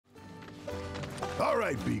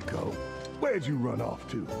right, Pico. Where'd you run off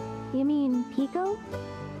to? You mean Pico?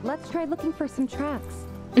 Let's try looking for some tracks.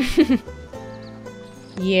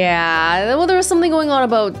 Yeah, well, there was something going on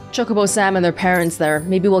about Chocobo Sam and their parents there.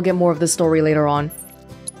 Maybe we'll get more of the story later on.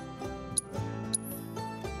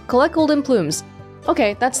 Collect golden plumes.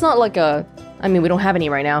 Okay, that's not like a... I mean, we don't have any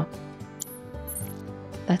right now.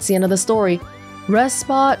 That's the end of the story. Rest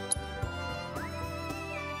spot.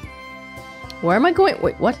 Where am I going?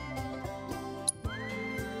 Wait, what?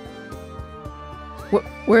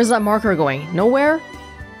 Where's that marker going? Nowhere?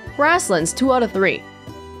 Grasslands, 2 out of 3.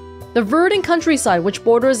 The verdant countryside, which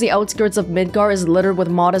borders the outskirts of Midgar, is littered with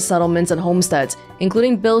modest settlements and homesteads,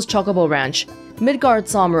 including Bill's Chocobo Ranch. Midgard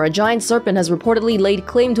Sommer, a giant serpent, has reportedly laid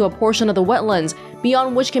claim to a portion of the wetlands,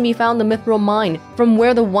 beyond which can be found the Mithril Mine, from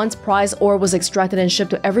where the once prized ore was extracted and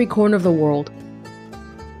shipped to every corner of the world.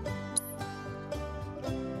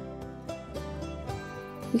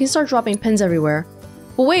 We can start dropping pins everywhere.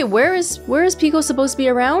 But wait, where is Pico supposed to be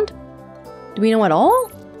around? Do we know at all?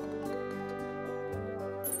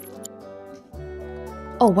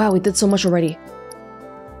 Oh wow, we did so much already.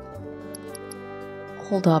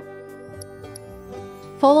 Hold up.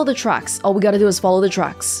 Follow the tracks. All we gotta do is follow the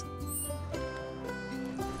tracks.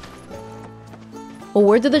 Well,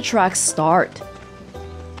 where did the tracks start?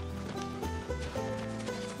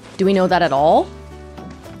 Do we know that at all?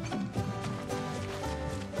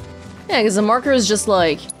 Yeah, because the marker is just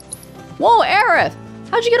like... Whoa, Aerith!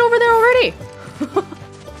 How'd you get over there already?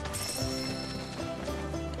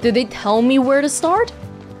 Did they tell me where to start?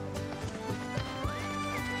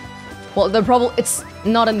 Well, it's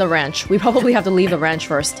not in the ranch. We probably have to leave the ranch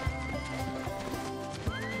first.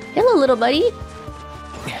 Hello, little buddy.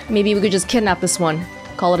 Maybe we could just kidnap this one.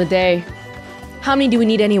 Call it a day. How many do we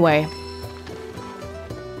need anyway?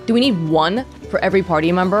 Do we need 1 for every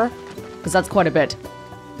party member? Because that's quite a bit.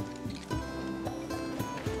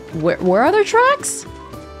 Where are their tracks?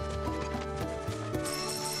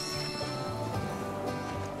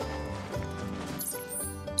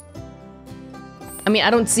 I mean, I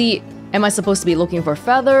don't see... Am I supposed to be looking for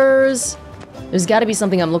feathers? There's gotta be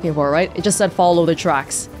something I'm looking for, right? It just said follow the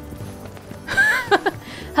tracks.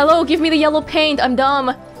 Hello, give me the yellow paint, I'm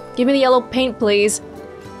dumb. Give me the yellow paint, please.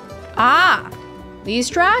 Ah! These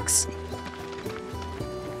tracks?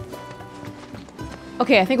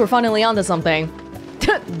 Okay, I think we're finally onto something.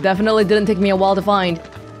 Definitely didn't take me a while to find.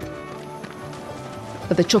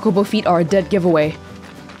 But the chocobo feet are a dead giveaway.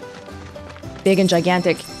 Big and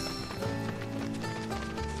gigantic.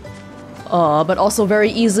 But also very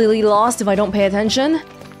easily lost if I don't pay attention.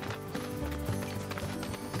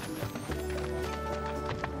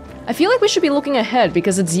 I feel like we should be looking ahead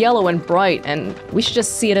because it's yellow and bright and we should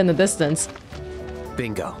just see it in the distance.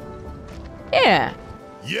 Bingo. Yeah.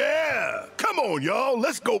 Yeah! Come on, y'all.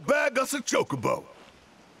 Let's go bag us a chocobo.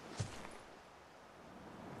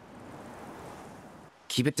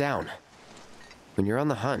 Keep it down. When you're on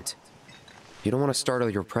the hunt, you don't want to startle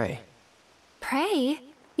your prey. Prey?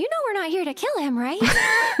 You know we're not here to kill him, right?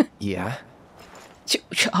 Yeah?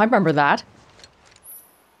 I remember that.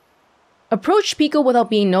 Approach Pico without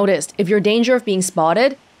being noticed. If you're in danger of being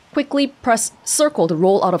spotted, quickly press circle to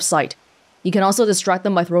roll out of sight. You can also distract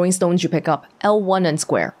them by throwing stones you pick up. L1 and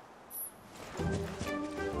square.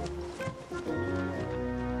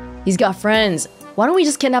 He's got friends. Why don't we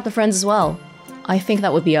just kidnap the friends as well? I think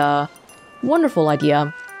that would be a wonderful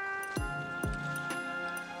idea.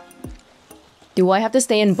 Do I have to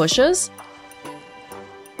stay in bushes?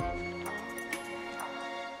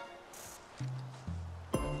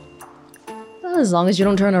 As long as you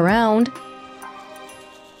don't turn around.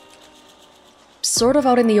 Sort of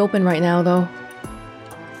out in the open right now, though.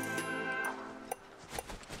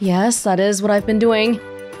 Yes, that is what I've been doing.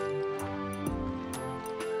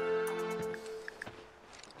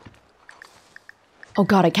 Oh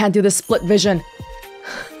god, I can't do this split vision.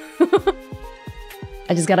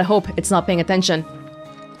 I just gotta hope it's not paying attention.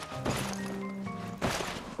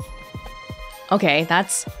 Okay,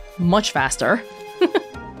 that's much faster.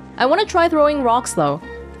 I want to try throwing rocks though.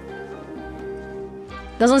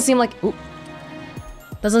 Doesn't seem like... Ooh.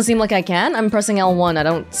 Doesn't seem like I can. I'm pressing L1. I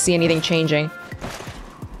don't see anything changing.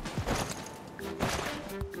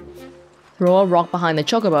 Throw a rock behind the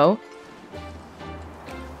chocobo.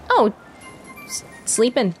 Oh.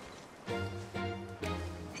 Sleeping.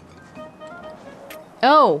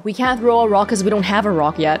 Oh, we can't throw a rock because we don't have a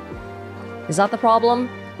rock yet. Is that the problem?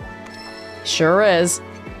 Sure is.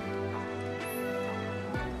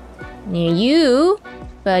 You,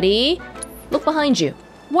 buddy. Look behind you.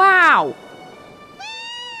 Wow!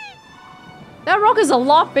 That rock is a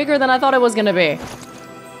lot bigger than I thought it was gonna be.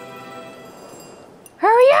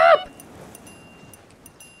 Hurry up!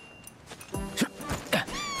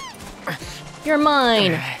 You're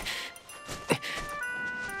mine.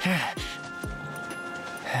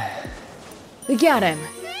 We got him.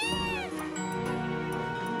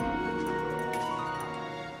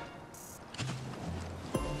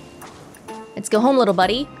 Let's go home, little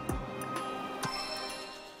buddy.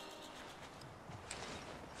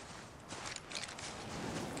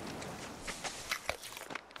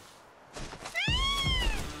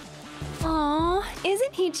 Aw,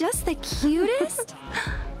 isn't he just the cutest?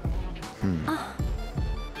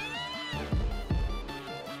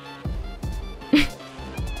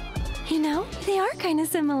 You know, they are kind of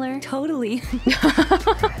similar. Totally.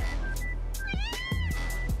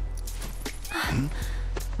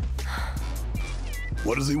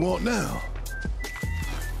 What does he want now?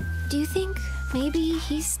 Do you think maybe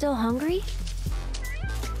he's still hungry?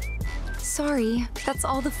 Sorry, that's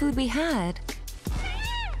all the food we had.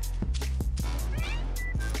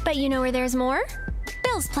 But you know where there's more?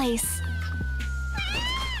 Bill's place.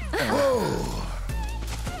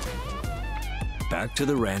 Back to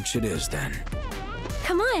the ranch it is then.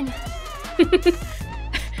 Come on.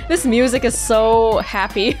 This music is so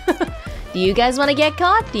happy. Do you guys want to get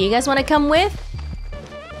caught? Do you guys want to come with?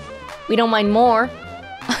 We don't mind more.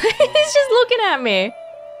 He's just looking at me.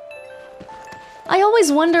 I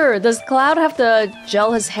always wonder, does Cloud have to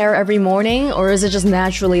gel his hair every morning, or is it just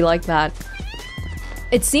naturally like that?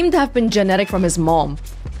 It seemed to have been genetic from his mom.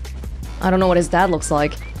 I don't know what his dad looks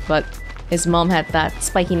like, but his mom had that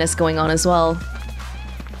spikiness going on as well.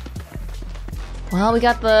 Well, we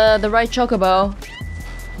got the right chocobo.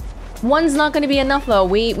 One's not gonna be enough though,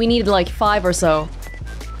 we needed like 5 or so.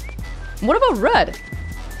 What about Red?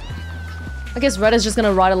 I guess Red is just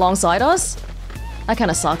gonna ride alongside us? That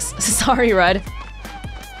kinda sucks. Sorry, Red.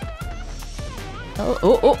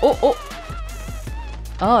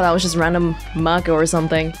 Oh, that was just random Mako or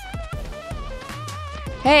something.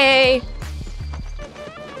 Hey!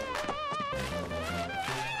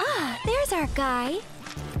 Ah, there's our guy.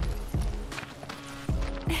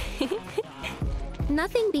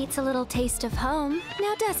 Nothing beats a little taste of home,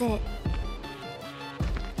 now does it?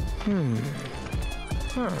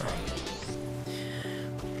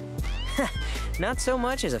 Not so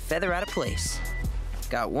much as a feather out of place.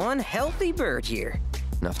 Got one healthy bird here.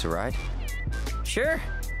 Enough to ride? Sure,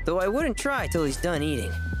 though I wouldn't try till he's done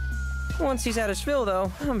eating. Once he's had his fill, though,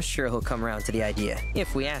 I'm sure he'll come around to the idea,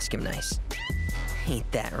 if we ask him nice. Ain't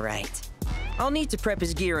that right? I'll need to prep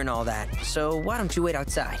his gear and all that, so why don't you wait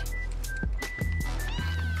outside?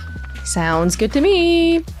 Sounds good to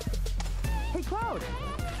me. Hey, Cloud!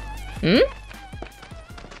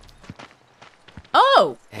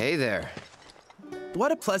 Oh! Hey there.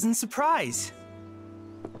 What a pleasant surprise.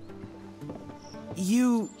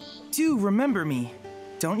 You do remember me,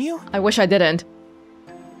 don't you? I wish I didn't.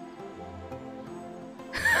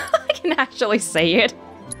 I can actually say it.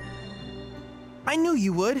 I knew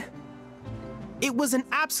you would. It was an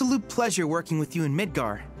absolute pleasure working with you in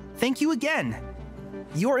Midgar. Thank you again.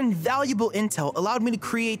 Your invaluable intel allowed me to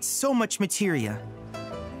create so much materia.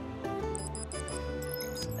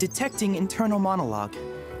 Detecting internal monologue.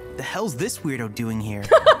 The hell's this weirdo doing here?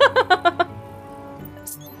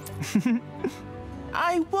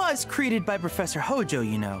 I was created by Professor Hojo,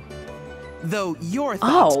 you know. Though your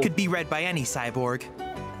thoughts could be read by any cyborg.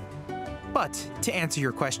 But, to answer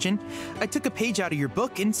your question, I took a page out of your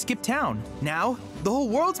book and skipped town. Now, the whole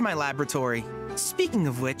world's my laboratory. Speaking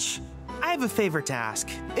of which, I have a favor to ask,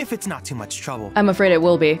 if it's not too much trouble. I'm afraid it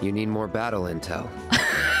will be. You need more battle intel.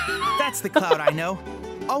 That's the Cloud I know.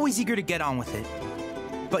 Always eager to get on with it.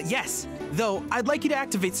 But yes, though, I'd like you to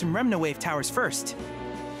activate some Remna Wave towers first.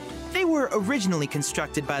 They were originally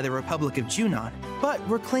constructed by the Republic of Junon, but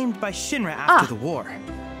were claimed by Shinra after the war.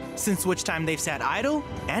 Since which time they've sat idle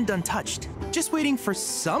and untouched, just waiting for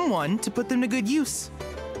someone to put them to good use.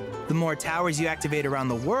 The more towers you activate around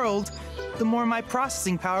the world, the more my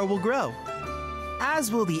processing power will grow.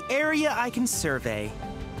 As will the area I can survey.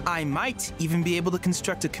 I might even be able to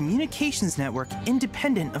construct a communications network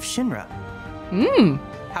independent of Shinra.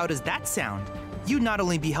 How does that sound? You'd not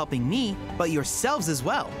only be helping me, but yourselves as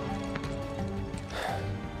well.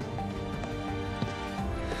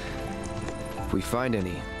 If we find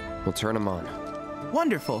any, we'll turn them on.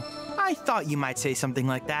 Wonderful. I thought you might say something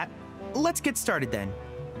like that. Let's get started then.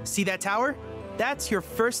 See that tower? That's your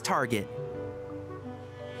first target.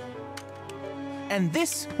 And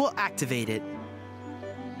this will activate it.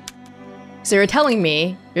 So you're telling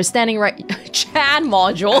me you're standing right... Chad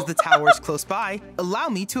module. As the tower's close by, allow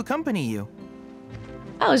me to accompany you.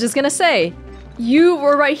 I was just gonna say, you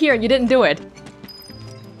were right here and you didn't do it.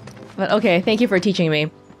 But okay, thank you for teaching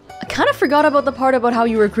me. I kind of forgot about the part about how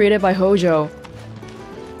you were created by Hojo.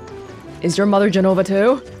 Is your mother Genova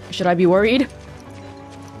too? Should I be worried?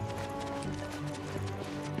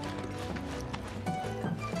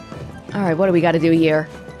 Alright, what do we gotta do here?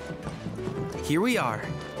 Here we are.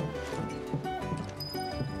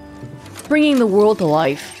 Bringing the world to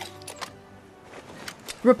life.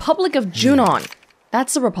 Republic of Junon.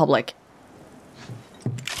 That's the Republic.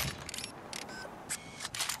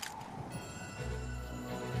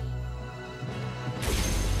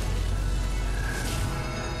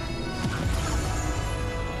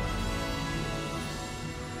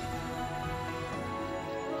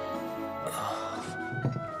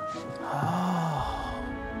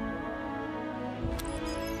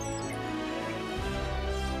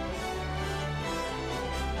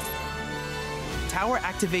 Tower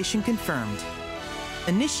activation confirmed.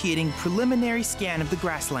 Initiating preliminary scan of the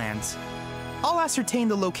Grasslands. I'll ascertain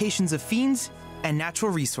the locations of fiends and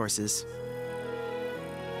natural resources.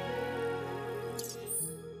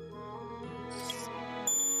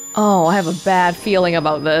 Oh, I have a bad feeling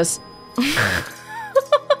about this.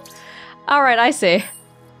 Alright, I see.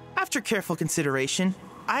 After careful consideration,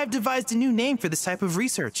 I have devised a new name for this type of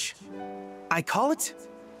research. I call it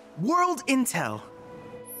World Intel.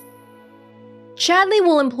 Chadley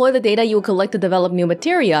will employ the data you will collect to develop new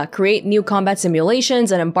materia, create new combat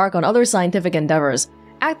simulations, and embark on other scientific endeavors.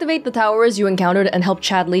 Activate the towers you encountered and help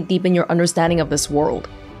Chadley deepen your understanding of this world.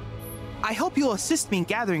 I hope you'll assist me in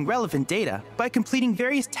gathering relevant data by completing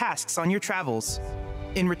various tasks on your travels.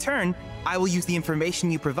 In return, I will use the information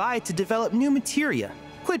you provide to develop new materia,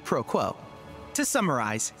 quid pro quo. To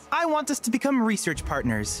summarize, I want us to become research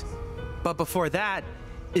partners. But before that,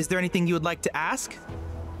 is there anything you would like to ask?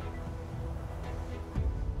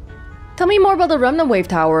 Tell me more about the Remnant Wave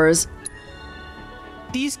Towers.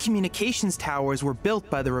 These communications towers were built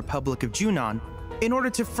by the Republic of Junon in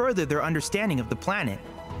order to further their understanding of the planet.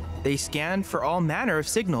 They scan for all manner of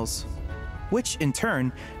signals, which in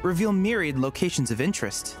turn reveal myriad locations of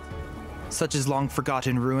interest, such as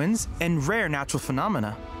long-forgotten ruins and rare natural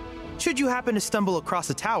phenomena. Should you happen to stumble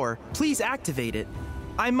across a tower, please activate it.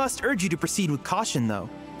 I must urge you to proceed with caution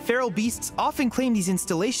though. Feral beasts often claim these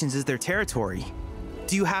installations as their territory.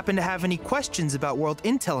 Do you happen to have any questions about world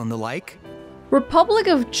intel and the like? Republic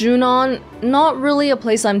of Junon, not really a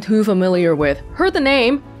place I'm too familiar with. Heard the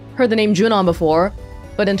name Junon before,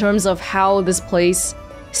 but in terms of how this place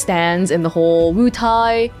stands in the whole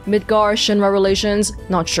Wutai, Midgar, Shinra relations,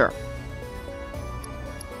 not sure.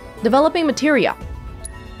 Developing materia.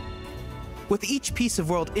 With each piece of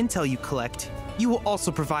world intel you collect, you will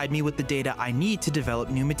also provide me with the data I need to develop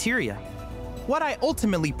new materia. What I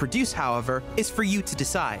ultimately produce, however, is for you to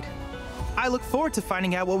decide. I look forward to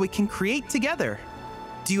finding out what we can create together.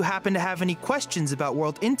 Do you happen to have any questions about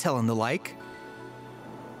world intel and the like?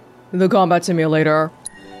 The combat simulator.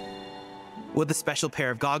 With a special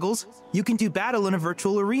pair of goggles, you can do battle in a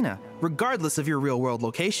virtual arena, regardless of your real-world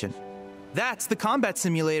location. That's the combat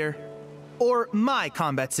simulator. Or my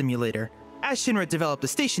combat simulator, as Shinra developed the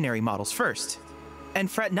stationary models first. And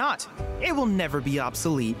fret not, it will never be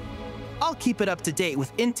obsolete. I'll keep it up to date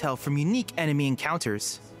with intel from unique enemy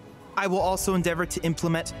encounters. I will also endeavor to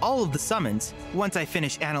implement all of the summons once I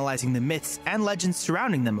finish analyzing the myths and legends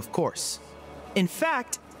surrounding them, of course. In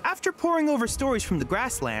fact, after poring over stories from the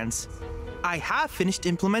Grasslands, I have finished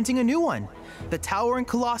implementing a new one, the towering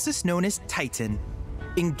colossus known as Titan.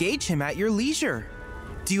 Engage him at your leisure.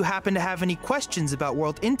 Do you happen to have any questions about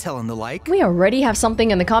world intel and the like? We already have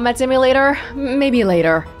something in the combat simulator? Maybe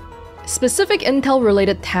later. Specific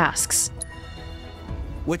intel-related tasks.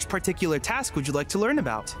 Which particular task would you like to learn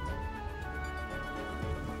about?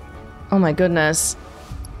 Oh my goodness.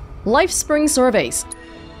 Life spring surveys.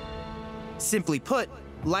 Simply put,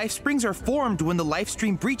 life springs are formed when the life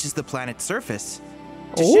stream breaches the planet's surface.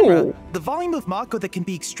 To Oh. Shinra, the volume of Mako that can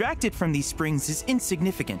be extracted from these springs is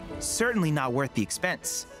insignificant, certainly not worth the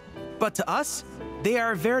expense. But to us, they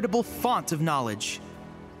are a veritable font of knowledge.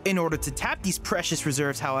 In order to tap these precious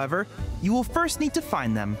reserves, however, you will first need to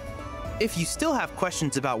find them. If you still have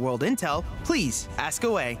questions about world intel, please ask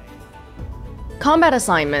away. Combat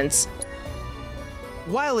assignments.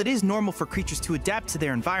 While it is normal for creatures to adapt to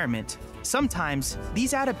their environment, sometimes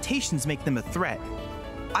these adaptations make them a threat.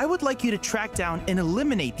 I would like you to track down and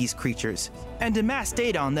eliminate these creatures, and amass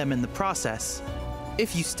data on them in the process.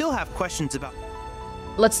 If you still have questions about...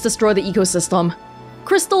 Let's destroy the ecosystem.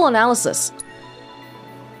 Crystal analysis.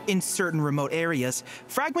 In certain remote areas,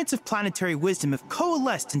 fragments of planetary wisdom have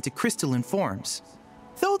coalesced into crystalline forms.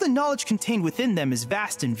 Though the knowledge contained within them is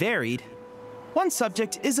vast and varied, one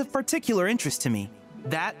subject is of particular interest to me,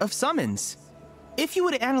 that of summons. If you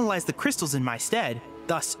would analyze the crystals in my stead,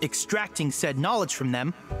 thus extracting said knowledge from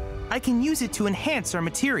them, I can use it to enhance our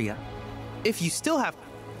materia. If you still have...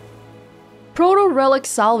 Proto-relic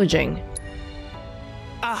salvaging.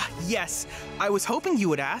 Ah, yes. I was hoping you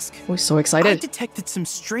would ask. We're so I excited. detected some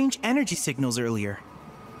strange energy signals earlier.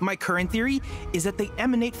 My current theory is that they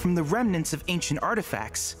emanate from the remnants of ancient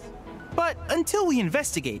artifacts. But until we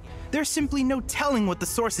investigate, there's simply no telling what the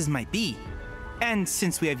sources might be. And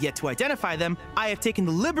since we have yet to identify them, I have taken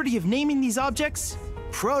the liberty of naming these objects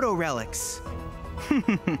proto-relics.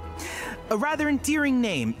 A rather endearing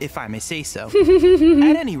name, if I may say so.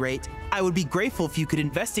 At any rate, I would be grateful if you could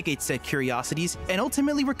investigate said curiosities and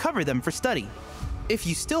ultimately recover them for study. If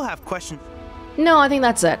you still have questions... No, I think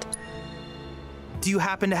that's it. Do you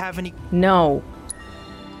happen to have any... No.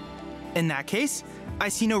 In that case, I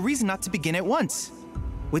see no reason not to begin at once.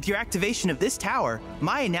 With your activation of this tower,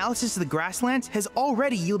 my analysis of the Grasslands has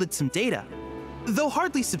already yielded some data. Though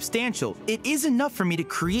hardly substantial, it is enough for me to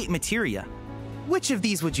create materia. Which of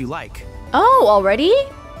these would you like? Oh, already?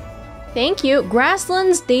 Thank you.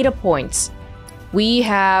 Grasslands data points. We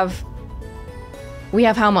have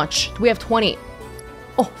how much? We have 20.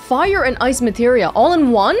 Oh, fire and ice materia all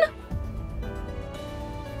in one?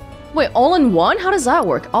 Wait, all in one? How does that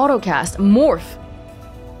work? Autocast. Morph.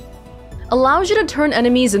 Allows you to turn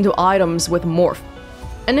enemies into items with morph.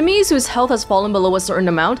 Enemies whose health has fallen below a certain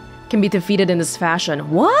amount can be defeated in this fashion.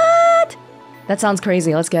 What? That sounds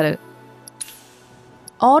crazy. Let's get it.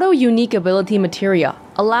 Auto unique ability materia.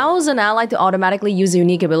 Allows an ally to automatically use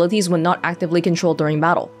unique abilities when not actively controlled during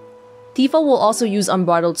battle. Tifa will also use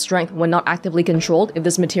unbridled strength when not actively controlled if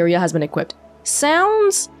this materia has been equipped.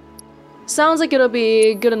 Sounds like it'll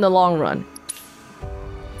be good in the long run.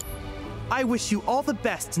 I wish you all the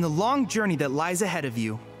best in the long journey that lies ahead of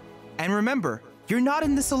you. And remember, you're not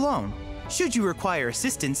in this alone. Should you require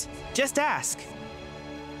assistance, just ask.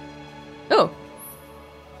 Oh.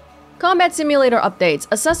 Combat simulator updates.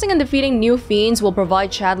 Assessing and defeating new fiends will provide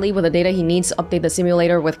Chadley with the data he needs to update the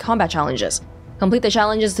simulator with combat challenges. Complete the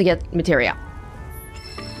challenges to get materia.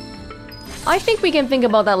 I think we can think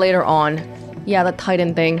about that later on. Yeah, the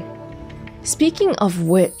Titan thing. Speaking of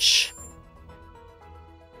which...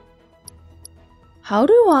 How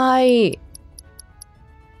do I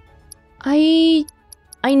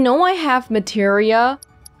know I have materia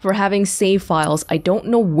for having save files. I don't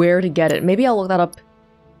know where to get it. Maybe I'll look that up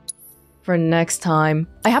for next time.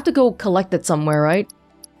 I have to go collect it somewhere, right?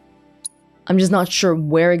 I'm just not sure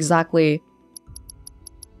where exactly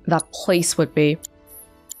that place would be.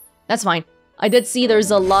 That's fine. I did see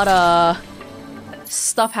there's a lot of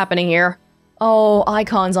stuff happening here. Oh,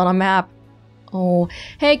 icons on a map. Oh,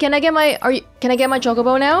 hey, can I get my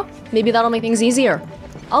chocobo now? Maybe that'll make things easier.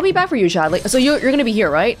 I'll be back for you, Chadley. So you're gonna be here,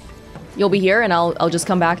 right? You'll be here, and I'll just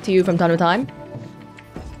come back to you from time to time.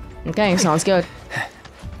 Okay, sounds good.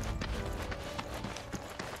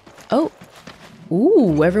 Oh,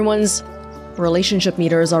 ooh, everyone's relationship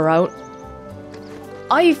meters are out.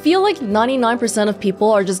 I feel like 99% of people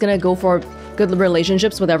are just gonna go for good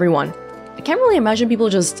relationships with everyone. I can't really imagine people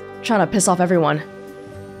just trying to piss off everyone.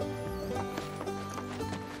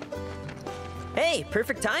 Hey,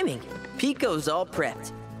 perfect timing. Pico's all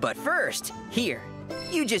prepped. But first, here,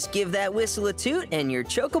 you just give that whistle a toot and your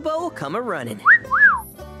chocobo will come a-running.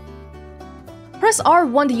 Press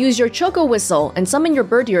R1 to use your choco whistle and summon your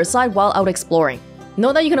bird to your side while out exploring.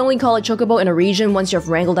 Note that you can only call a chocobo in a region once you have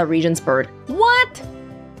wrangled that region's bird. What?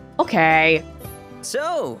 Okay.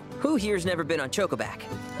 So, who here's never been on Chocoback?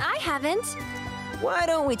 I haven't. Why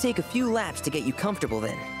don't we take a few laps to get you comfortable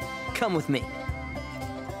then? Come with me.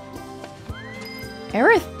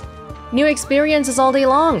 Aerith, new experiences all day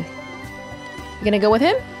long. You gonna go with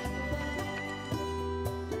him?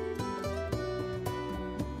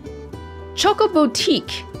 Choco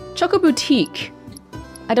Boutique. Choco Boutique.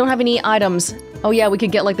 I don't have any items. Oh yeah, we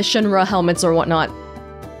could get like the Shinra helmets or whatnot.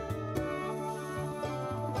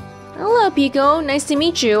 Hello, Pico. Nice to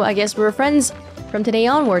meet you. I guess we're friends from today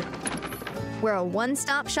onward. We're a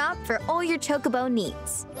one-stop shop for all your chocobo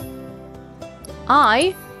needs.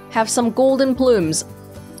 I have some golden plumes,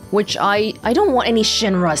 which I don't want any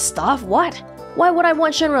Shinra stuff. What? Why would I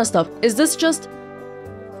want Shinra stuff? Is this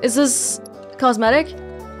cosmetic?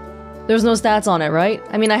 There's no stats on it, right?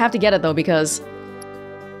 I mean, I have to get it though because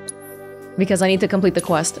I need to complete the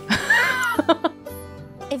quest.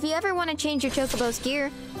 If you ever want to change your chocobo's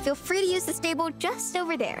gear, feel free to use the stable just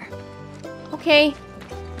over there. Okay.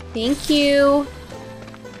 Thank you.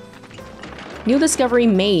 New discovery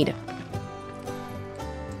made.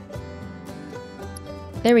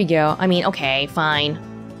 There we go. I mean, okay, fine.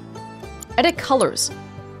 Edit colors.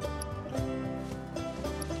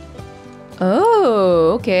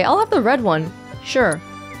 Oh, okay. I'll have the red one. Sure.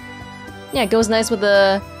 Yeah, it goes nice with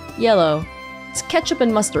the yellow. It's ketchup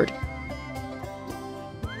and mustard.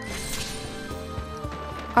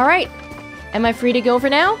 Alright. Am I free to go for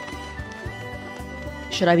now?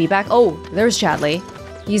 Should I be back? Oh, there's Chadley.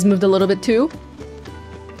 He's moved a little bit too.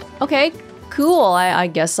 Okay, cool. I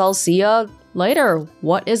guess I'll see ya later.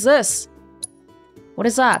 What is this? What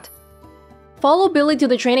is that? Follow Billy to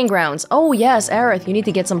the training grounds. Oh yes, Aerith, you need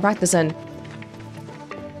to get some practice in.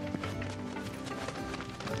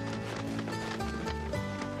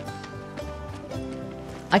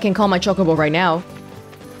 I can call my chocobo right now.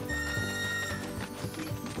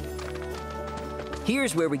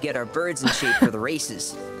 Here's where we get our birds in shape for the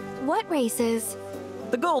races. What races?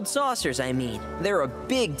 The gold saucers, I mean. They're a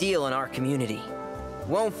big deal in our community.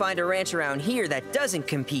 Won't find a ranch around here that doesn't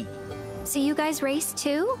compete. So you guys race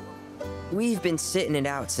too? We've been sitting it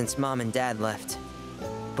out since Mom and Dad left.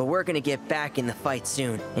 But we're gonna get back in the fight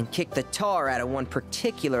soon and kick the tar out of one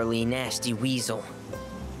particularly nasty weasel.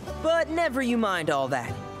 But never you mind all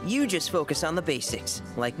that. You just focus on the basics,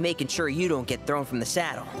 like making sure you don't get thrown from the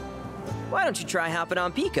saddle. Why don't you try hopping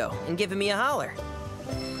on Pico and giving me a holler?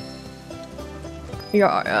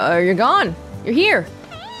 You're gone. You're here.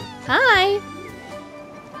 Hi.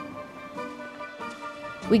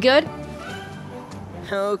 We good?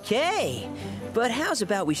 Okay, but how's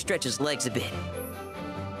about we stretch his legs a bit?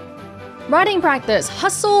 Riding practice.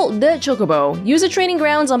 Hustle the chocobo. Use the training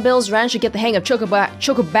grounds on Bill's ranch to get the hang of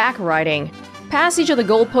chocoback riding. Pass each of the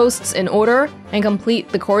goalposts in order and complete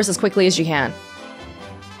the course as quickly as you can.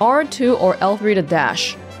 R2 or L3 to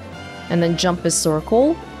dash. And then jump is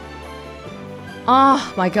circle.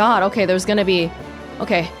 Oh my god, okay, there's gonna be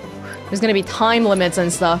time limits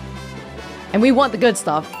and stuff. And we want the good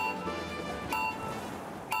stuff.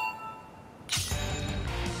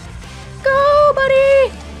 Go,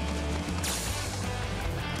 buddy!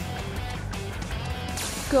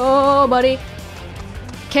 Go, buddy!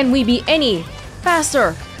 Can we be any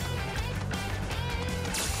faster?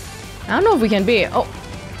 I don't know if we can be. Oh,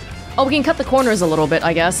 we can cut the corners a little bit,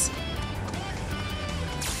 I guess.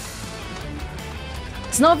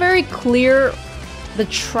 It's not very clear the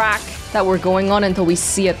track that we're going on until we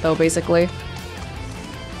see it, though, basically.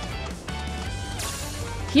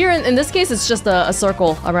 Here, in this case, it's just a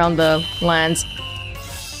circle around the lands.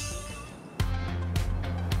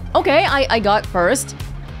 Okay, I got first.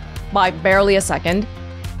 By barely a second.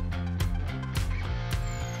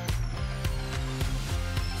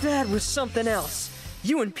 That was something else.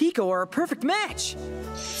 You and Pico are a perfect match.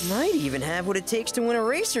 Might even have what it takes to win a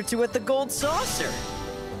race or two at the Gold Saucer.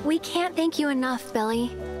 We can't thank you enough,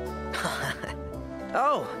 Billy.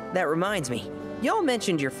 Oh, that reminds me. Y'all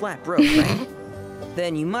mentioned your flat broke, right?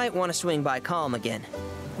 Then you might want to swing by Calm again.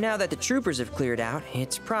 Now that the troopers have cleared out,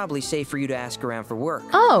 it's probably safe for you to ask around for work.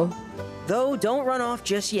 Oh. Though don't run off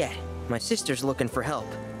just yet. My sister's looking for help.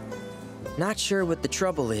 Not sure what the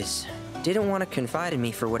trouble is. Didn't want to confide in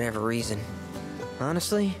me for whatever reason.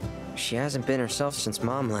 Honestly, she hasn't been herself since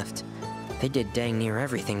Mom left. They did dang near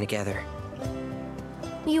everything together.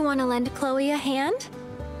 You want to lend Chloe a hand?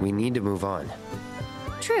 We need to move on.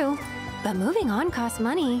 True, but moving on costs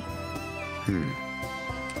money.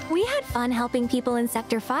 We had fun helping people in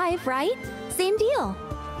Sector 5, right? Same deal.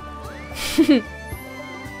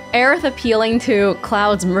 Aerith appealing to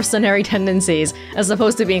Cloud's mercenary tendencies, as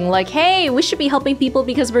opposed to being like, hey, we should be helping people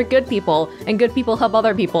because we're good people, and good people help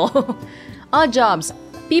other people. Odd jobs.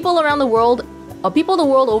 People the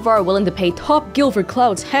world over are willing to pay top gil for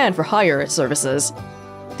Cloud's hand for hire services.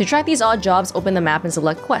 To track these odd jobs, open the map and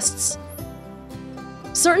select quests.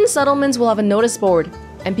 Certain settlements will have a notice board,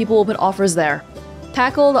 and people will put offers there.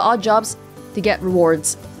 Tackle the odd jobs to get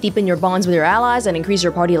rewards, deepen your bonds with your allies, and increase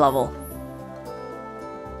your party level.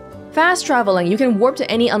 Fast traveling, you can warp to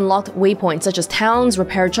any unlocked waypoints such as towns,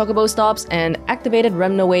 repaired chocobo stops, and activated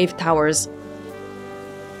remnawave towers.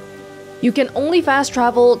 You can only fast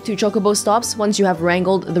travel to chocobo stops once you have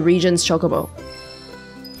wrangled the region's chocobo.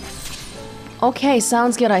 Okay,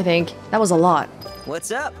 sounds good, I think. That was a lot.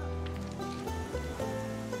 What's up?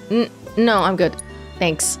 No, I'm good.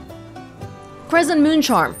 Thanks. Crescent Moon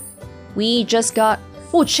Charm. We just got...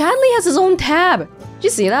 Oh, Chadley has his own tab! Did you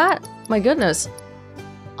see that? My goodness.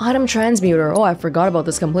 Item Transmuter. Oh, I forgot about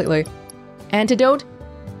this completely. Antidote.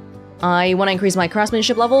 I want to increase my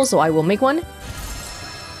craftsmanship level, so I will make one.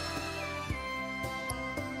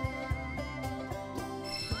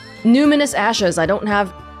 Numinous Ashes. I don't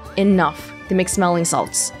have enough to make smelling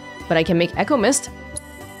salts, but I can make Echo Mist.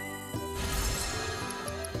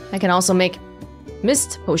 I can also make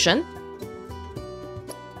Mist Potion.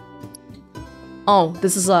 Oh,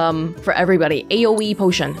 this is for everybody. AoE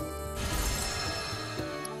Potion.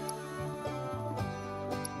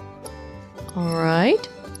 Alright.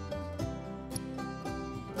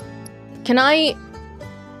 Can I...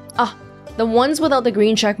 The ones without the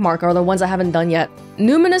green check mark are the ones I haven't done yet.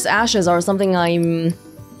 Numinous ashes are something I'm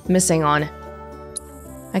missing on.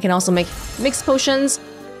 I can also make mixed potions.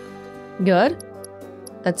 Good.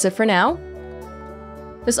 That's it for now.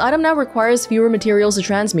 This item now requires fewer materials to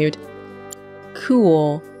transmute.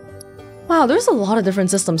 Cool. Wow, there's a lot of different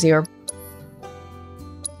systems here.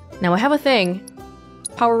 Now I have a thing.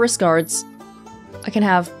 Power Wrist Guards. I can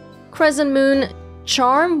have Crescent Moon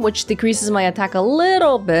Charm, which decreases my attack a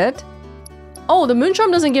little bit. Oh, the Moon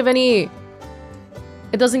Charm doesn't give any...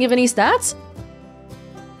 It doesn't give any stats?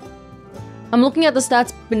 I'm looking at the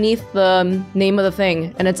stats beneath the name of the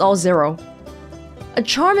thing, and it's all 0. A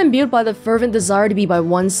charm imbued by the fervent desire to be by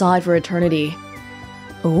one side for eternity.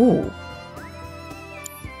 Oh.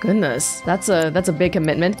 Goodness, that's a big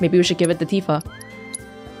commitment. Maybe we should give it to Tifa.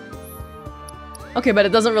 Okay, but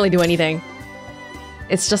it doesn't really do anything.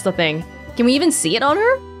 It's just a thing. Can we even see it on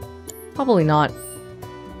her? Probably not.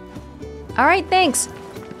 Alright, thanks.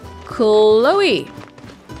 Chloe.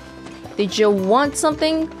 Did you want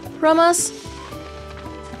something from us?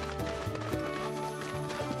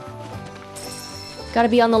 Gotta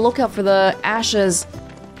be on the lookout for the ashes.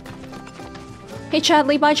 Hey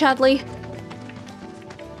Chadley, bye Chadley.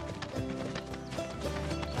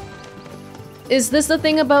 Is this the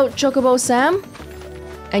thing about Chocobo Sam?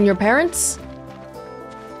 And your parents?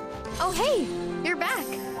 Oh hey, you're back.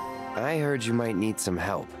 I heard you might need some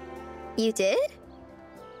help. You did?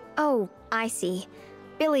 Oh, I see.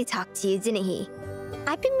 Billy talked to you, didn't he?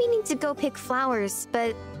 I've been meaning to go pick flowers,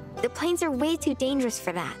 but the plains are way too dangerous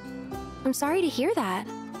for that. I'm sorry to hear that.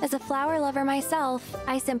 As a flower lover myself,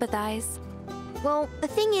 I sympathize. Well, the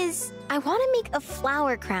thing is, I want to make a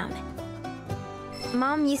flower crown.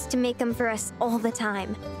 Mom used to make them for us all the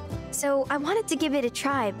time. So I wanted to give it a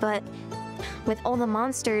try, but with all the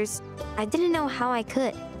monsters, I didn't know how I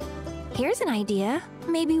could. Here's an idea.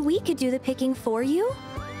 Maybe we could do the picking for you?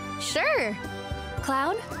 Sure!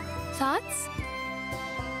 Cloud? Thoughts?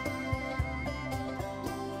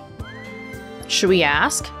 Should we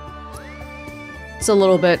ask? It's a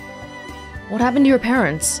little bit... What happened to your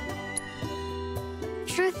parents?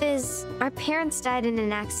 Truth is, our parents died in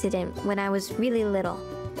an accident when I was really little.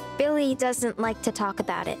 Billy doesn't like to talk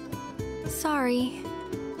about it. Sorry.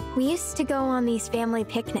 We used to go on these family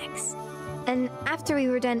picnics. And after we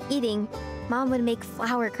were done eating, Mom would make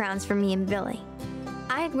flower crowns for me and Billy.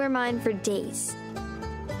 I'd wear mine for days.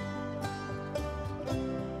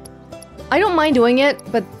 I don't mind doing it,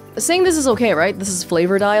 but saying this is okay, right? This is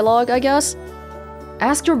flavor dialogue, I guess?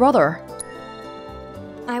 Ask your brother.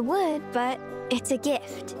 I would, but it's a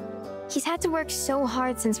gift. He's had to work so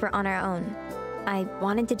hard since we're on our own. I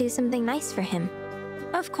wanted to do something nice for him.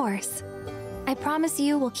 Of course. I promise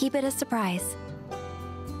you we'll keep it a surprise.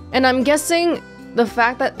 And I'm guessing the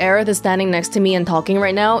fact that Aerith is standing next to me and talking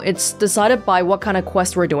right now, it's decided by what kind of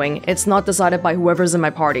quest we're doing. It's not decided by whoever's in my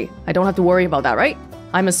party. I don't have to worry about that, right?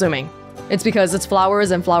 I'm assuming. It's because it's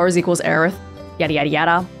flowers and flowers equals Aerith. Yada yada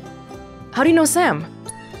yada. How do you know Sam?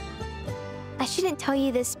 I shouldn't tell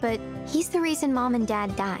you this, but he's the reason Mom and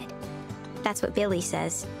Dad died. That's what Billy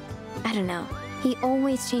says. I don't know. He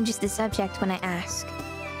always changes the subject when I ask.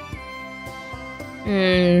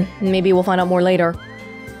 Maybe we'll find out more later.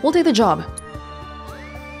 We'll take the job.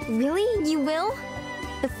 Really? You will?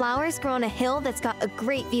 The flowers grow on a hill that's got a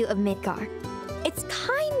great view of Midgar. It's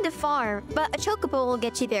kinda far, but a chocobo will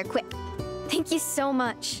get you there quick. Thank you so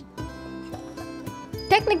much.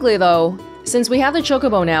 Technically though, since we have the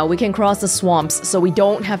chocobo now, we can cross the swamps, so we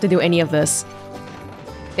don't have to do any of this.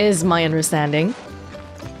 Is my understanding.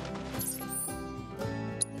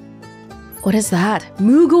 What is that?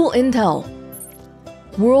 Moogle Intel.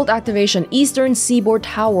 World activation, Eastern Seaboard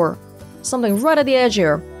Tower. Something right at the edge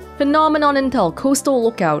here. Phenomenon Intel, Coastal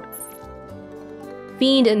Lookout.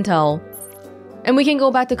 Fiend Intel. And we can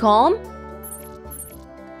go back to Calm?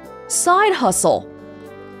 Side hustle.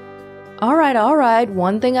 Alright,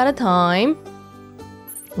 one thing at a time.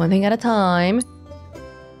 One thing at a time.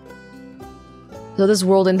 So this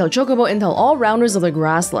World Intel, Chocobo Intel, all rounders of the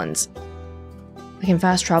Grasslands. I can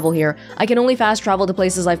fast travel here. I can only fast travel to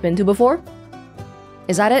places I've been to before.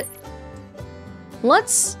 Is that it?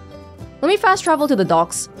 Let me fast travel to the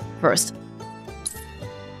docks first.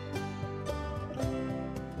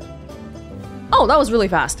 Oh, that was really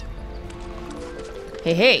fast.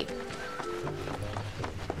 Hey, hey.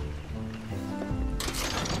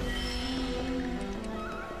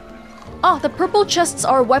 Oh, the purple chests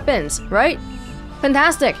are weapons, right?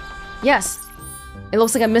 Fantastic. Yes. It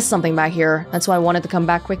looks like I missed something back here. That's why I wanted to come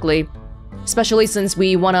back quickly. Especially since if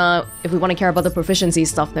we wanna care about the proficiency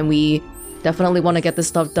stuff, then we definitely want to get this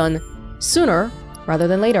stuff done sooner rather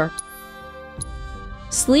than later.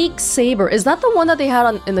 Sleek Saber. Is that the one that they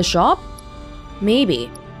had in the shop?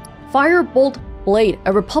 Maybe. Firebolt Blade.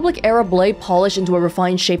 A Republic-era blade polished into a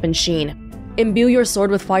refined shape and sheen. Imbue your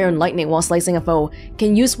sword with fire and lightning while slicing a foe.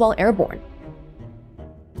 Can use while airborne.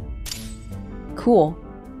 Cool.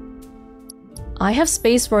 I have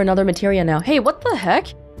space for another materia now. Hey, what the heck?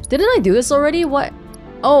 Didn't I do this already? What?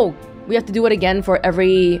 Oh, we have to do it again for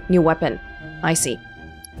every new weapon. I see.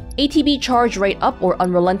 ATB charge rate up or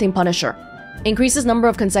unrelenting Punisher. Increases number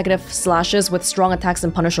of consecutive slashes with strong attacks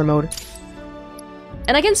in Punisher mode.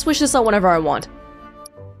 And I can switch this out whenever I want.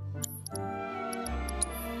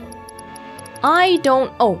 I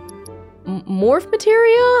don't... Oh. Morph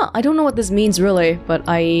materia? I don't know what this means really, but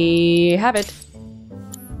I have it.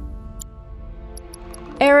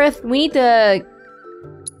 Aerith, we need to...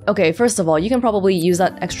 Okay, first of all, you can probably use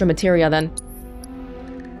that extra materia then.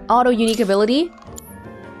 Auto unique ability.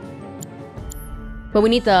 But we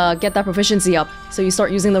need to get that proficiency up, so you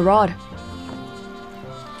start using the rod.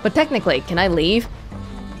 But technically, can I leave?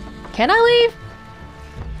 Can I leave?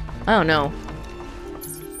 I don't know.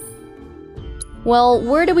 Well,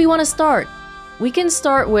 where do we want to start? We can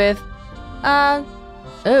start with...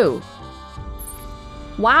 Oh.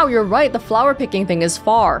 Wow, you're right, the flower picking thing is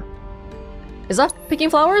far. Is that picking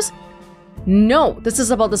flowers? No, this is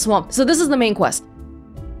about the swamp. So this is the main quest.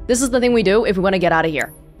 This is the thing we do if we want to get out of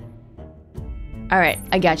here. Alright,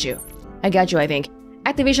 I got you. I got you, I think.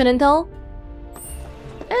 Activation intel?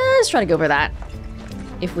 Let's try to go for that.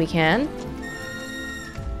 If we can.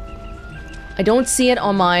 I don't see it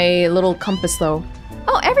on my little compass though.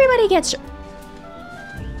 Oh, everybody gets...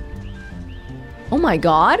 Oh my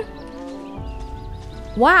god.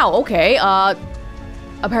 Wow, okay,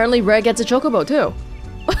 apparently Red gets a chocobo too.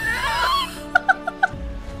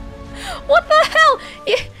 What the hell?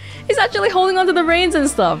 He's actually holding onto the reins and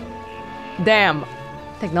stuff. Damn.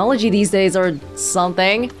 Technology these days are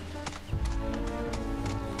something.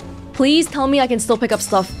 Please tell me I can still pick up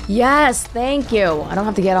stuff. Yes, thank you. I don't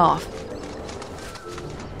have to get off.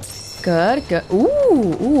 Good, good.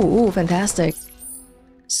 Ooh, fantastic.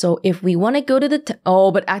 So if we want to go to the... Oh,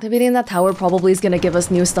 but activating that tower probably is going to give us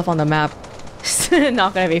new stuff on the map.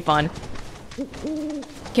 Not going to be fun.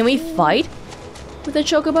 Can we fight with the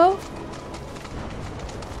chocobo?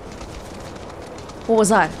 What was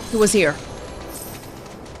that? Who was here?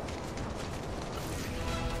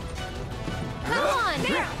 Come on,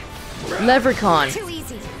 there. Leprechaun. Too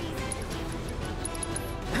easy.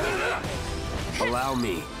 Allow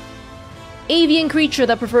me. Avian creature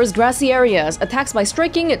that prefers grassy areas, attacks by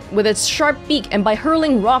striking it with its sharp beak and by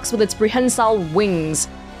hurling rocks with its prehensile wings.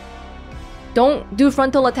 Don't do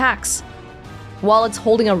frontal attacks while it's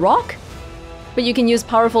holding a rock, but you can use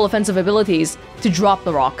powerful offensive abilities to drop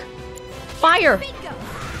the rock. Fire!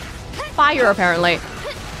 Fire, apparently.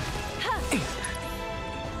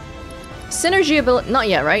 Synergy ability... Not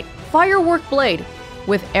yet, right? Firework Blade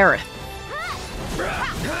with Aerith.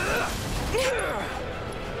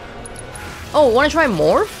 Oh, wanna try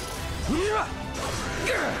Morph?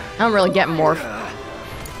 I don't really get Morph.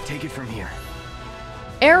 Take it from here.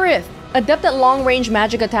 Aerith, adept at long-range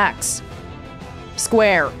magic attacks.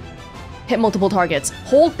 Square. Hit multiple targets.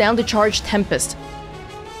 Hold down to charge Tempest.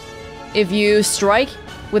 If you strike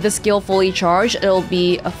with a skill fully charged, it'll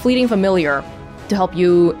be a fleeting familiar to help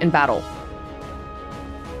you in battle.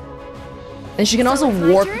 And she can also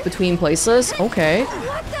warp between places. Okay.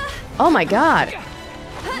 Oh my god.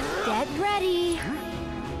 Get ready.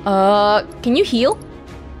 Can you heal?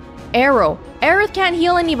 Arrow. Aerith can't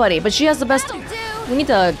heal anybody, but she has the best... We need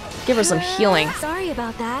to give her some healing. Sorry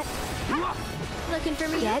about that. Looking for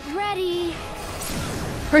me? Get ready.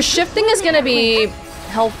 Her shifting is gonna be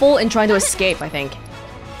helpful in trying to escape, I think.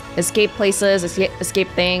 Escape places, escape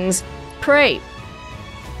things. Pray.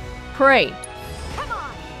 Pray. Come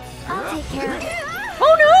on. I'll take care of it.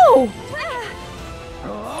 Oh no!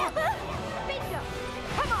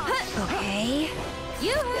 Okay.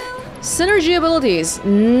 Yoo-hoo. Synergy abilities.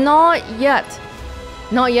 Not yet.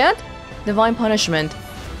 Not yet? Divine Punishment.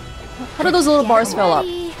 How do those little bars fill up?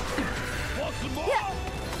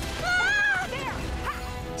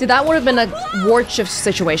 See, that would have been a ward shift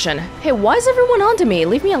situation. Hey, why is everyone onto me?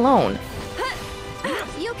 Leave me alone.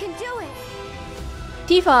 You can do it.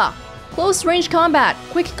 Tifa! Close range combat.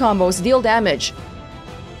 Quick combos deal damage.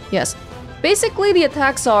 Yes. Basically, the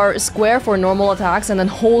attacks are square for normal attacks and then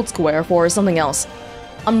hold square for something else.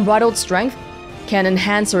 Unbridled Strength can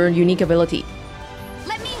enhance her unique ability.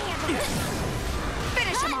 Let me handle this.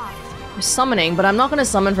 Finish him off. I'm summoning, but I'm not gonna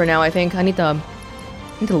summon for now, I think. I need to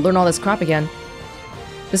learn all this crap again.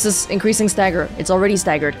 This is increasing stagger. It's already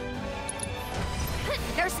staggered.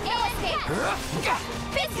 There's no escape.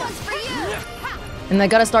 Big one's for you. And I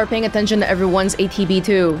gotta start paying attention to everyone's ATB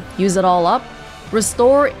too. Use it all up.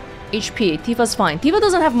 Restore HP. Tifa's fine. Tifa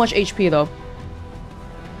doesn't have much HP though.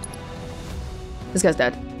 This guy's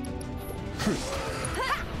dead.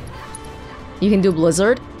 You can do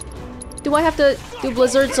Blizzard. Do I have to do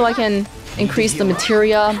Blizzard so I can increase the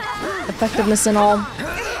materia effectiveness and all?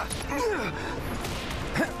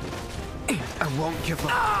 I won't give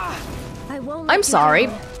up. I'm sorry.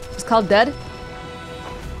 Is Cloud dead?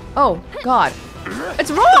 Oh, God.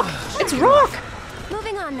 It's Rock! It's Rock!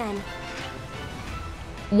 Moving on then.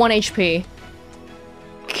 1 HP.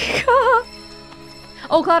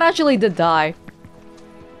 Oh, Cloud actually did die.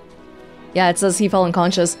 Yeah, it says he fell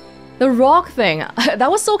unconscious. The rock thing. That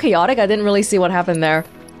was so chaotic, I didn't really see what happened there.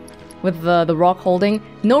 With the rock holding.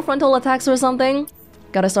 No frontal attacks or something.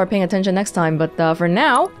 Gotta start paying attention next time, but for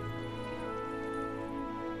now...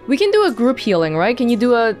 We can do a group healing, right? Can you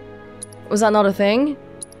do a... Was that not a thing?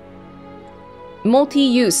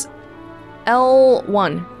 Multi-use.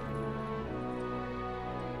 L1.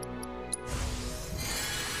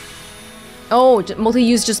 Oh,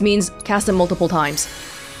 multi-use just means cast it multiple times.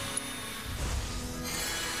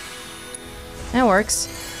 That works.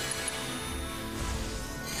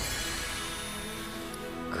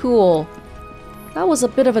 Cool. That was a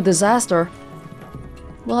bit of a disaster.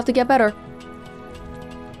 We'll have to get better.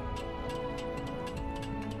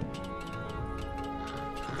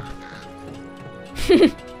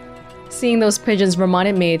 Seeing those pigeons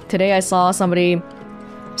reminded me, today I saw somebody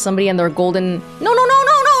and their golden... No!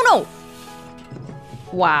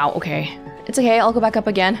 Wow, okay. It's okay, I'll go back up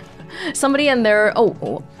again. Somebody and their...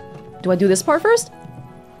 Oh, do I do this part first?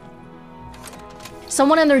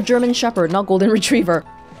 Someone and their German Shepherd, not Golden Retriever.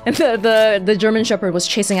 And the German Shepherd was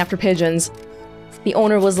chasing after pigeons. The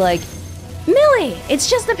owner was like, Millie, it's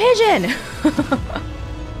just a pigeon!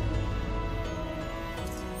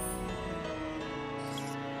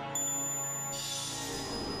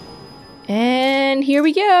 And here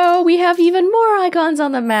we go! We have even more icons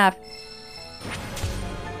on the map!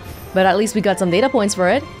 But at least we got some data points for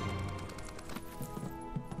it.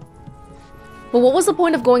 But what was the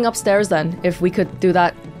point of going upstairs then, if we could do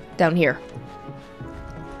that down here?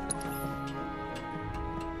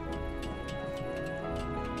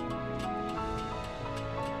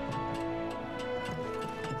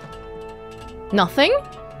 Nothing?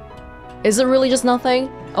 Is it really just nothing?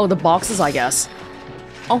 Oh, the boxes, I guess.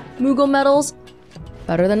 Oh, Mugo medals.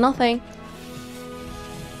 Better than nothing.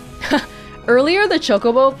 Earlier, the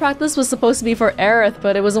Chocobo practice was supposed to be for Aerith,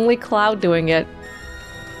 but it was only Cloud doing it.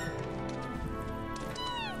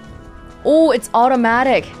 Oh, it's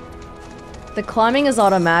automatic. The climbing is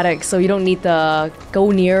automatic, so you don't need to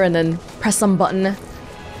go near and then press some button.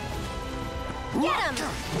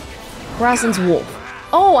 Grasslands Wolf.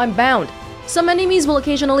 Oh, I'm bound. Some enemies will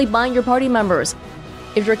occasionally bind your party members.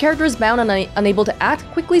 If your character is bound and unable to act,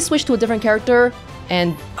 quickly switch to a different character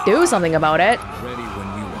and do something about it. Ready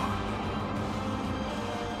when you are.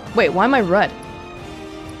 Wait, why am I red?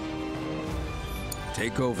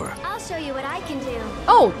 Take over. I'll show you what I can do.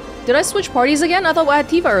 Oh, did I switch parties again? I thought I had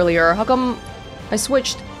Tifa earlier. How come I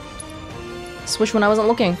switched? Switched when I wasn't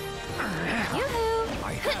looking.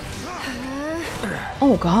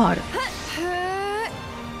 Oh god.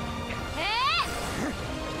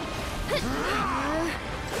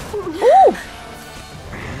 Ooh!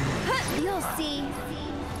 You'll see.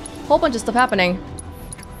 Whole bunch of stuff happening.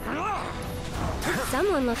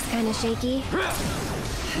 Someone looks kind of shaky.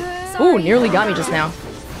 Ooh, nearly got me just now.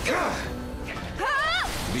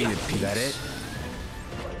 Is that it?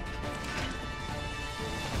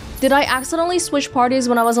 Did I accidentally switch parties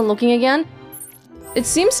when I wasn't looking again? It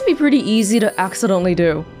seems to be pretty easy to accidentally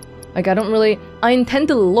do. Like, I intend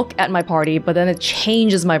to look at my party, but then it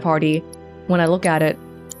changes my party when I look at it.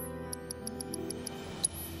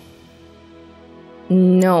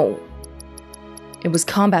 No. It was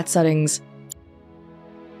combat settings.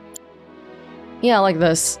 Yeah, like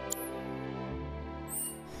this.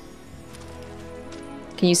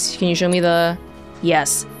 Can you show me the...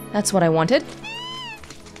 Yes, that's what I wanted.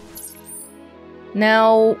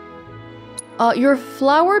 Now... Your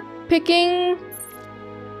flower picking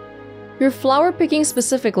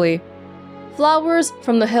specifically. Flowers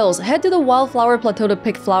from the hills. Head to the wildflower plateau to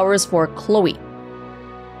pick flowers for Chloe.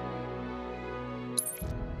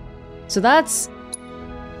 So that's...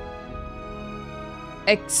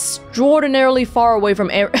 extraordinarily far away from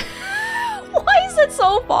Aerith. Why is it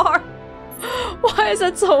so far? Why is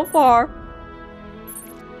it so far?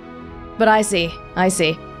 But I see.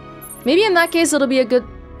 Maybe in that case it'll be a good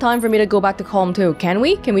time for me to go back to Calm too. Can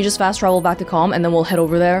we? Can we just fast travel back to Calm and then we'll head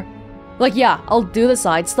over there? Like, yeah, I'll do the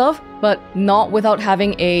side stuff, but not without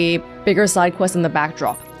having a bigger side quest in the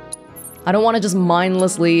backdrop. I don't want to just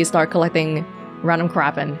mindlessly start collecting random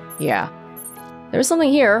crap and yeah. There's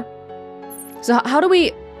something here. So how do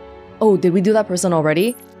we... Oh, did we do that person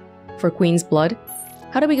already? For Queen's Blood?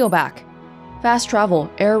 How do we go back? Fast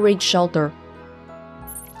travel, air raid shelter.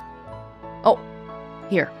 Oh,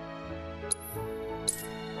 here.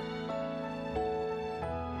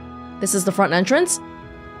 This is the front entrance?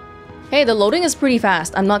 Hey, the loading is pretty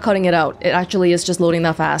fast. I'm not cutting it out. It actually is just loading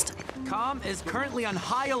that fast. Com is currently on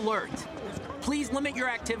high alert. Please limit your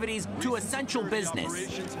activities to essential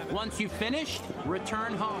business. Once you've finished,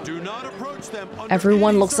 return home. Do not approach them.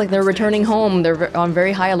 Everyone looks like they're returning home. They're on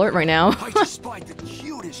very high alert right now. I just spied the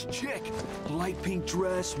cutest chick. Light pink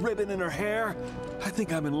dress, ribbon in her hair. I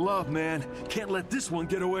think I'm in love, man. Can't let this one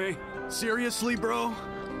get away. Seriously, bro?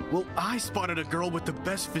 Well, I spotted a girl with the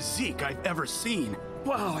best physique I've ever seen.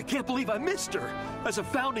 Wow, I can't believe I missed her. As a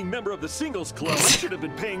founding member of the singles club, I should have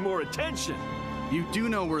been paying more attention. You do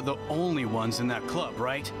know we're the only ones in that club,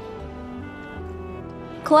 right?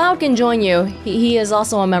 Cloud can join you. He is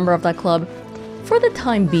also a member of that club. For the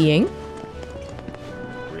time being.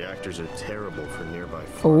 Reactors are terrible for nearby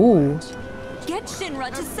farmlands. Get Shinra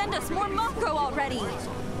to send us more Mako already!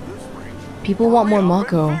 People want more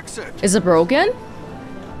Mako. Is it broken?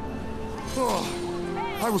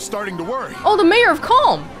 Oh, I was starting to worry. Oh, the Mayor of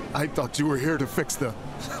Calm! I thought you were here to fix the...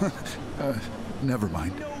 never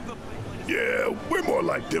mind. Yeah, we're more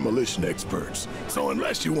like demolition experts. So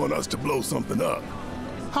unless you want us to blow something up...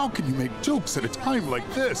 How can you make jokes at a time like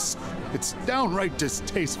this? It's downright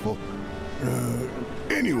distasteful.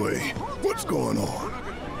 Anyway, what's going on?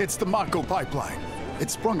 It's the Mako pipeline. It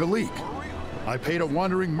sprung a leak. I paid a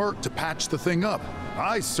wandering merc to patch the thing up.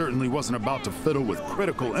 I certainly wasn't about to fiddle with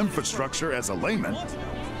critical infrastructure as a layman,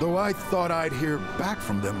 though I thought I'd hear back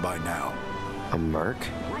from them by now. A merc?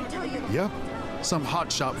 Yep. Some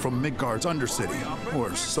hotshot from Midgar's Undercity,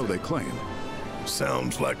 or so they claim.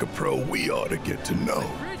 Sounds like a pro we ought to get to know.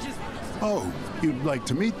 Oh, you'd like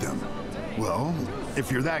to meet them? Well,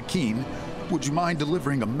 if you're that keen, would you mind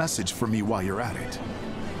delivering a message for me while you're at it?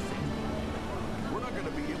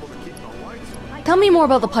 Tell me more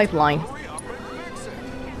about the pipeline.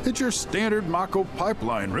 It's your standard Mako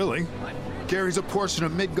pipeline, really. Carries a portion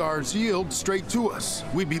of Midgar's yield straight to us.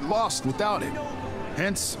 We'd be lost without it.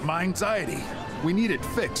 Hence, my anxiety. We need it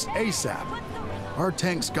fixed ASAP. Our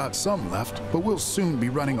tank's got some left, but we'll soon be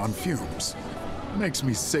running on fumes. Makes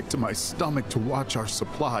me sick to my stomach to watch our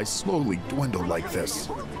supply slowly dwindle like this.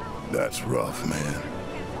 That's rough, man.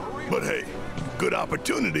 But hey, good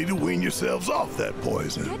opportunity to wean yourselves off that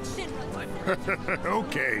poison.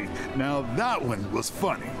 Okay, now that one was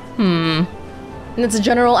funny. And it's a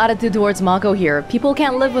general attitude towards Mako here. People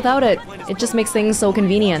can't live without it. It just makes things so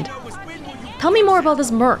convenient. Tell me more about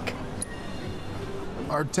this merc.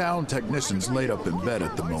 Our town technician's laid up in bed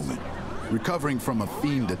at the moment, recovering from a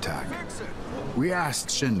fiend attack. We asked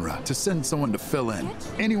Shinra to send someone to fill in,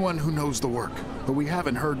 anyone who knows the work, but we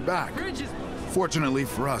haven't heard back. Fortunately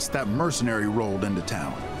for us, that mercenary rolled into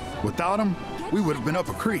town. Without him, we would have been up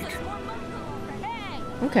a creek.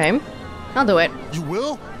 Okay, I'll do it. You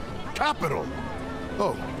will? Capital!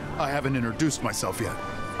 Oh, I haven't introduced myself yet.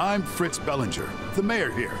 I'm Fritz Bellinger, the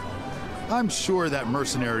mayor here. I'm sure that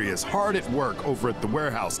mercenary is hard at work over at the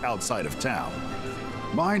warehouse outside of town.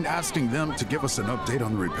 Mind asking them to give us an update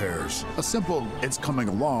on the repairs? A simple, it's coming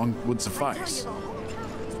along, would suffice.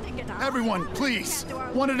 Everyone, please,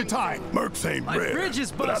 one at a time. Mercs ain't rare,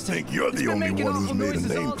 but I think you're the only one who's made a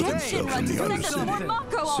name for himself in the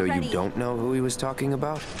Undercity. So you don't know who he was talking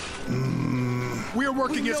about? We're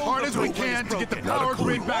working as hard as we can to get the power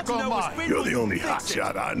grid back online. You're the only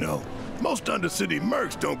hotshot I know. Most Undercity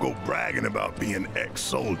mercs don't go bragging about being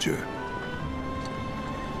ex-soldier.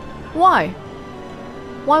 Why?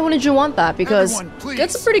 Why wouldn't you want that? Because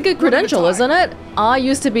it's a pretty good credential, isn't it? I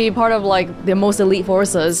used to be part of like the most elite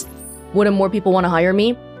forces. Wouldn't more people want to hire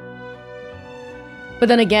me? But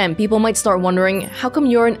then again, people might start wondering, how come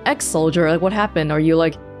you're an ex-soldier? Like, what happened? Are you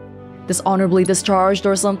like dishonorably discharged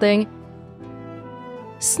or something?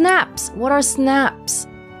 Snaps! What are snaps?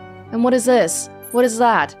 And what is this? What is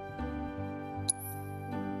that?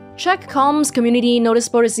 Check comms community notice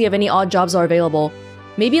board to see if any odd jobs are available.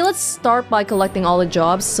 Maybe let's start by collecting all the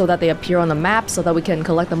jobs so that they appear on the map so that we can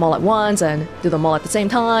collect them all at once and do them all at the same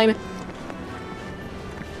time.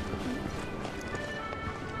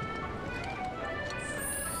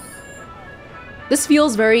 This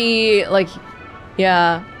feels very, like,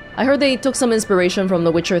 yeah. I heard they took some inspiration from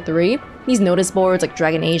The Witcher 3. These notice boards, like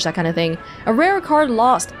Dragon Age, that kind of thing. A rare card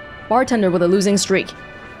lost. Bartender with a losing streak.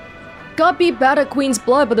 got beat bad at Queen's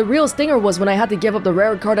Blood, but the real stinger was when I had to give up the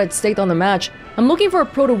rare card I'd staked on the match. I'm looking for a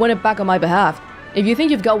pro to win it back on my behalf. If you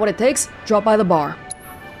think you've got what it takes, drop by the bar.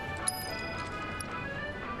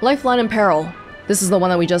 Lifeline in Peril. This is the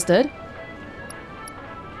one that we just did.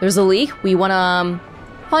 There's a leak. We wanna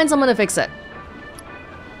find someone to fix it.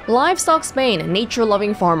 Livestock Spain,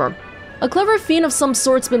 nature-loving farmer. A clever fiend of some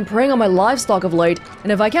sort's been preying on my livestock of late,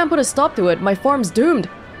 and if I can't put a stop to it, my farm's doomed.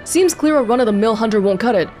 Seems clear a run-of-the-mill hunter won't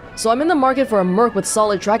cut it, so I'm in the market for a merc with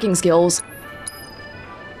solid tracking skills.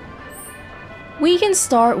 We can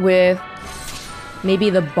start with maybe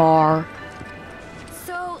the bar.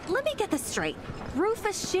 So let me get this straight.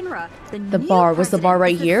 Rufus Shinra, the bar was the bar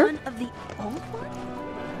right here?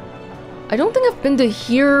 I don't think I've been to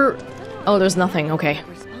here. Oh, there's nothing. Okay.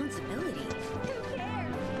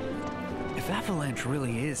 If Avalanche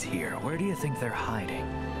really is here, where do you think they're hiding?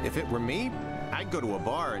 If it were me, I'd go to a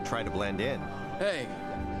bar and try to blend in. Hey,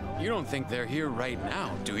 you don't think they're here right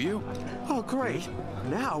now, do you? Oh, great.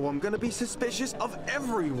 Now I'm gonna be suspicious of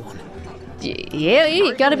everyone. Yeah,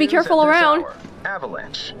 you gotta be careful around.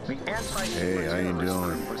 Avalanche, the hey, how you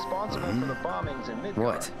doing? Responsible for the bombings in Midgar,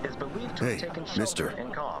 what? is believed to have taken mister.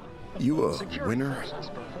 in calm. You a winner?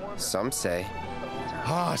 Some say.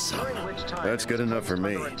 Awesome. That's good enough for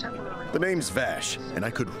me. The name's Vash, and I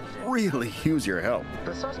could really use your help.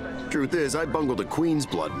 Truth is, I bungled a Queen's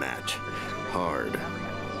Blood match. Hard.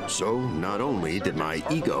 So, not only did my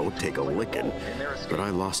ego take a licking, but I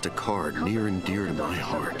lost a card near and dear to my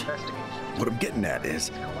heart. What I'm getting at is,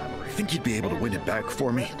 think you'd be able to win it back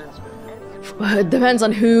for me? It depends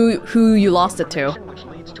on who you lost it to.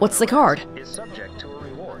 What's the card?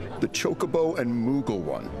 The Chocobo and Moogle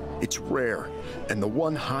one. It's rare, and the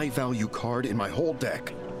one high-value card in my whole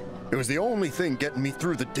deck. It was the only thing getting me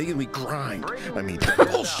through the daily grind. I mean, the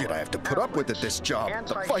bullshit I have to put up with at this job.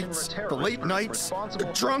 The fights, the late nights, the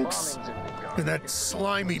drunks, and that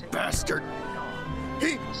slimy bastard.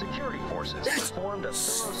 He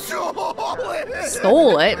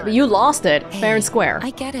stole it? You lost it, hey, fair and square.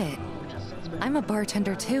 I get it. I'm a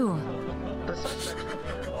bartender too.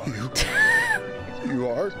 You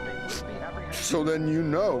are? So then you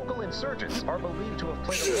know.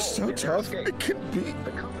 Just how tough it can be.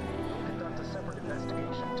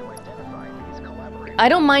 I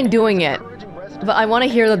don't mind doing it, but I want to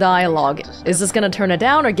hear the dialogue. Is this gonna turn it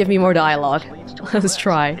down or give me more dialogue? Let's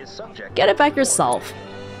try. Get it back yourself.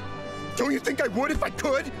 Don't you think I would if I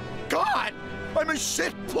could? God! I'm a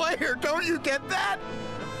shit player, don't you get that?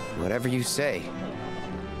 Whatever you say.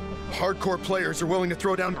 Hardcore players are willing to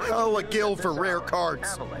throw down hella gil for rare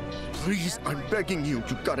cards. Please, I'm begging you,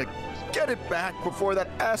 you gotta get it back before that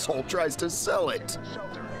asshole tries to sell it.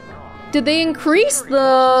 Did they increase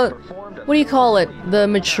the... what do you call it? The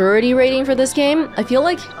maturity rating for this game? I feel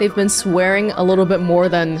like they've been swearing a little bit more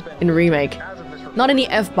than in Remake. Not any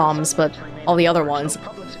F-bombs, but all the other ones.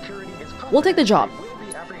 We'll take the job.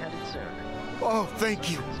 Oh,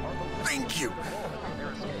 thank you. Thank you.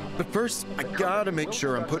 But first, I gotta make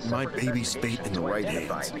sure I'm putting my baby's fate in the right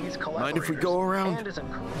hands. Mind if we go around?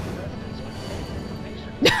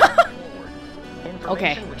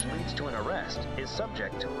 Okay.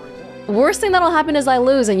 Worst thing that'll happen is I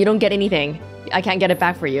lose and you don't get anything. I can't get it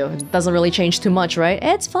back for you. It doesn't really change too much, right?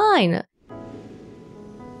 It's fine.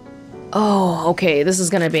 Oh, okay. This is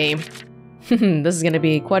gonna be... this is gonna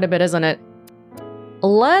be quite a bit, isn't it?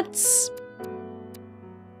 Let's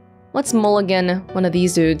mulligan one of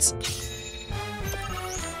these dudes.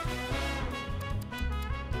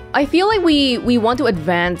 I feel like we want to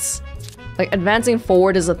advance. Like, advancing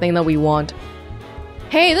forward is the thing that we want.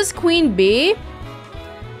 Hey, this Queen Bee?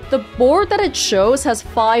 The board that it shows has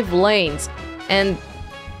 5 lanes. And,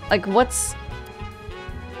 like, what's...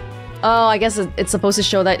 oh, I guess it's supposed to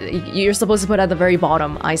show that you're supposed to put it at the very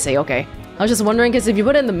bottom. I see, okay. I was just wondering, because if you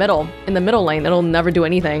put it in the middle lane, it'll never do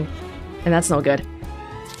anything. And that's no good.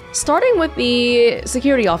 Starting with the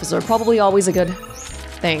security officer, probably always a good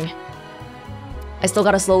thing. I still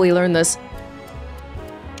gotta slowly learn this.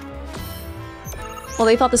 Well,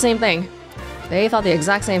 they thought the same thing. They thought the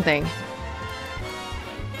exact same thing.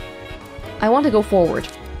 I want to go forward.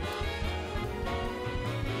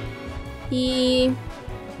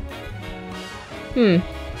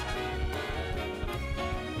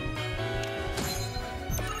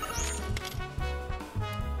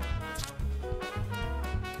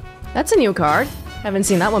 That's a new card. Haven't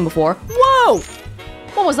seen that one before. Whoa!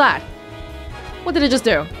 What was that? What did it just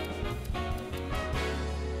do?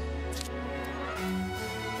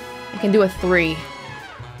 I can do a 3.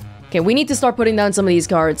 Okay, we need to start putting down some of these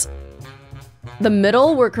cards. The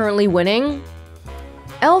middle, we're currently winning.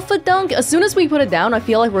 Alpha Dunk, as soon as we put it down, I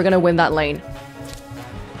feel like we're gonna win that lane.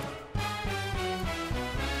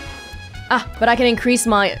 Ah, but I can increase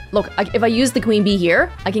my... Look, if I use the queen bee here,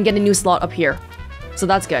 I can get a new slot up here. So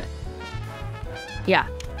that's good. Yeah.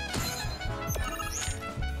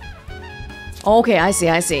 Okay, I see,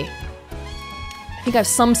 I see. I think I have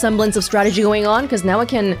some semblance of strategy going on, because now I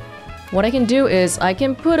can... What I can do is, I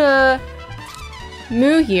can put a...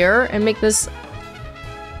 Moo here, and make this...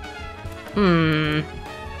 Do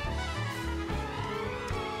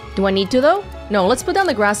I need to, though? No, let's put down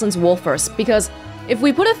the Grasslands wolf first, because if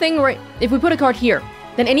we put a thing right... If we put a card here,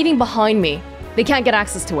 then anything behind me, they can't get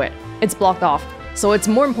access to it. It's blocked off. So it's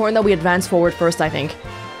more important that we advance forward first, I think.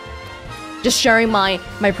 Just sharing my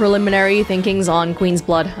preliminary thinkings on Queen's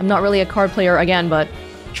Blood. I'm not really a card player again, but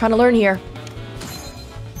trying to learn here.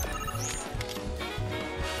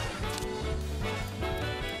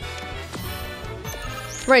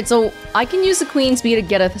 Right, so I can use the Queen's Bee to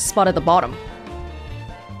get a spot at the bottom.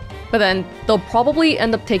 But then they'll probably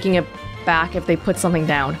end up taking it back if they put something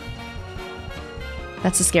down.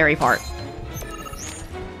 That's the scary part.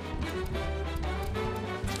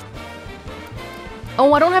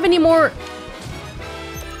 Oh, I don't have any more...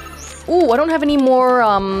 Ooh, I don't have any more,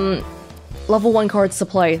 level 1 cards to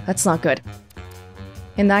play. That's not good.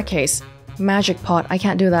 In that case, Magic Pot. I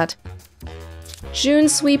can't do that. June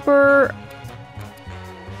Sweeper...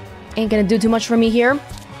 Ain't gonna do too much for me here.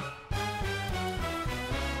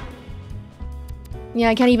 Yeah,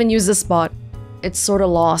 I can't even use this spot. It's sort of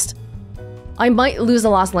lost. I might lose the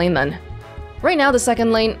last lane then. Right now, the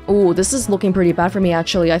second lane... Ooh, this is looking pretty bad for me,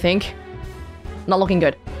 actually, I think. Not looking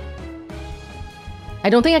good. I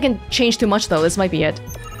don't think I can change too much, though. This might be it.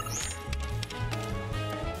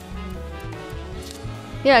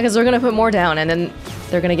 Yeah, because they're gonna put more down, and then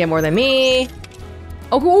they're gonna get more than me.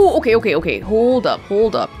 Oh, okay. Hold up.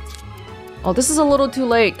 Oh, this is a little too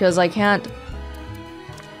late, because I can't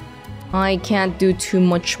do too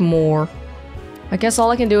much more. I guess all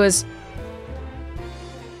I can do is...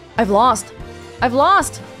 I've lost!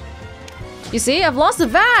 You see? I've lost the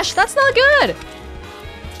Vash! That's not good!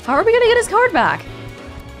 How are we gonna get his card back?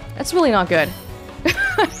 That's really not good.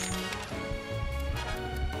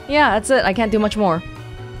 Yeah, that's it. I can't do much more.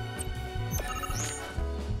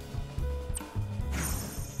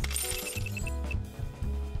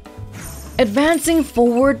 Advancing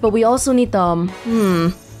forward, but we also need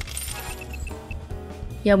the...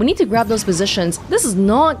 Yeah, we need to grab those positions. This is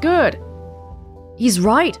not good. He's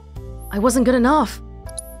right. I wasn't good enough.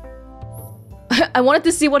 I wanted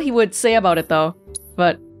to see what he would say about it, though.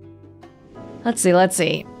 But... Let's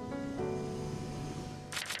see.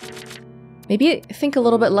 Maybe think a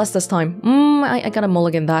little bit less this time. I gotta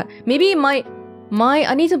mulligan that. Maybe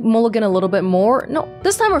I need to mulligan a little bit more. No,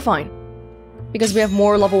 this time we're fine. Because we have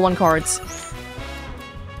more level 1 cards.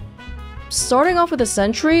 Starting off with a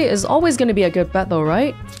Sentry is always going to be a good bet though,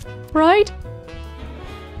 right? Right?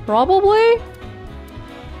 Probably?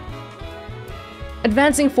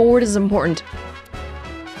 Advancing forward is important.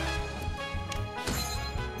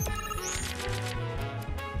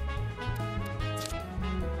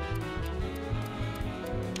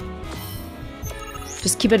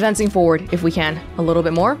 Just keep advancing forward if we can. A little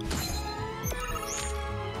bit more.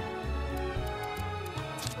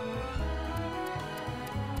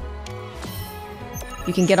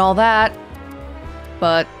 You can get all that,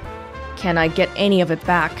 but can I get any of it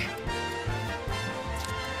back?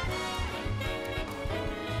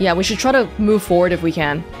 Yeah, we should try to move forward if we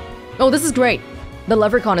can. Oh, this is great. The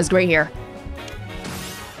Leprechaun is great here.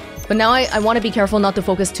 But now I want to be careful not to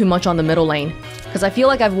focus too much on the middle lane, because I feel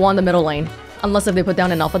like I've won the middle lane. Unless if they put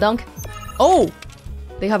down an Alpha Dunk. Oh!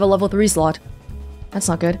 They have a level 3 slot. That's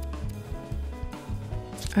not good.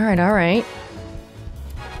 Alright.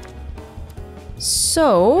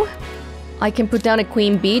 So, I can put down a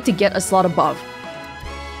Queen Bee to get a slot above.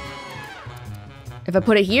 If I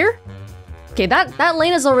put it here? Okay, that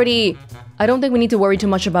lane is already... I don't think we need to worry too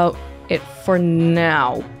much about it for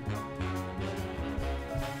now.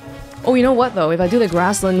 Oh, you know what though? If I do the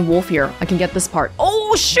Grassland Wolf here, I can get this part.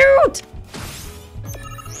 Oh, shoot!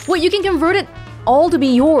 Wait, you can convert it all to be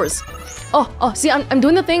yours. Oh, see, I'm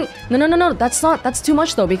doing the thing. No, that's too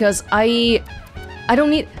much though, because I don't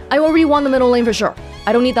need... I already won the middle lane for sure.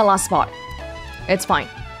 I don't need that last spot. It's fine.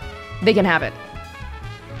 They can have it.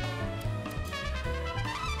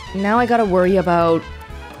 Now I gotta worry about...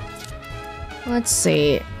 Let's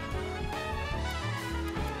see.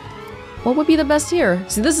 What would be the best here?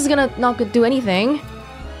 See, this is gonna not do anything.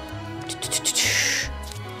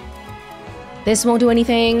 This won't do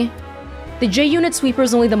anything. The J-Unit Sweeper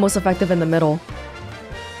is only the most effective in the middle.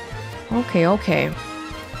 Okay.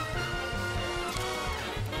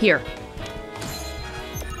 Here.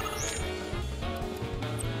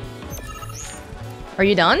 Are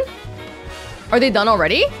you done? Are they done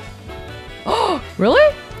already? Oh,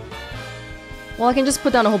 really? Well, I can just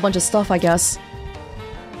put down a whole bunch of stuff, I guess.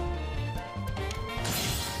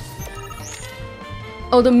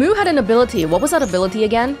 Oh, the Moo had an ability. What was that ability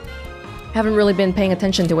again? Haven't really been paying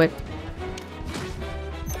attention to it.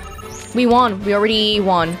 We won. We already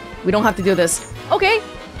won. We don't have to do this. Okay.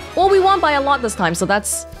 Well, we won by a lot this time, so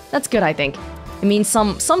that's good, I think. It means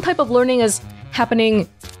some type of learning is happening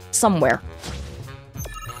somewhere.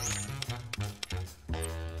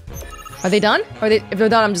 Are they done? If they're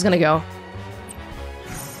done, I'm just gonna go.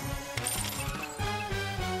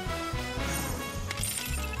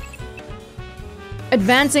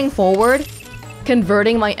 Advancing forward,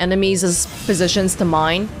 converting my enemies' positions to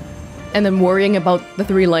mine, and then worrying about the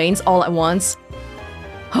 3 lanes all at once.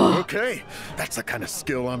 Okay, that's the kind of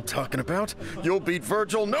skill I'm talking about. You'll beat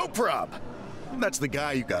Virgil, no prob. That's the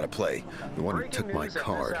guy you gotta play. The one who took my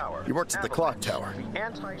card. He works at the clock tower.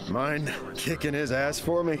 Mind kicking his ass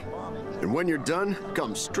for me? And when you're done,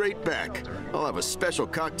 come straight back. I'll have a special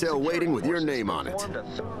cocktail waiting with your name on it.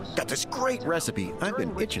 Got this great recipe. I've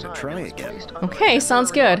been itching to try again. Okay,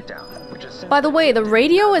 sounds good. By the way, the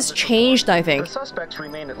radio has changed, I think. The suspects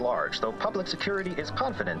remain at large, though public security is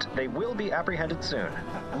confident they will be apprehended soon.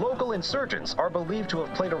 Local insurgents are believed to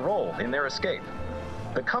have played a role in their escape.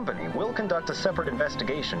 The company will conduct a separate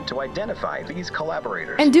investigation to identify these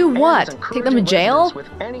collaborators. And do what? Take them to jail? With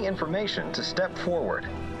any information to step forward.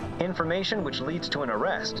 Information which leads to an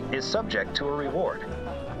arrest is subject to a reward.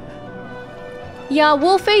 Yeah,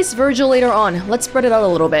 we'll face Virgil later on. Let's spread it out a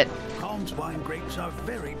little bit. Calm's wine grapes are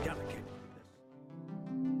very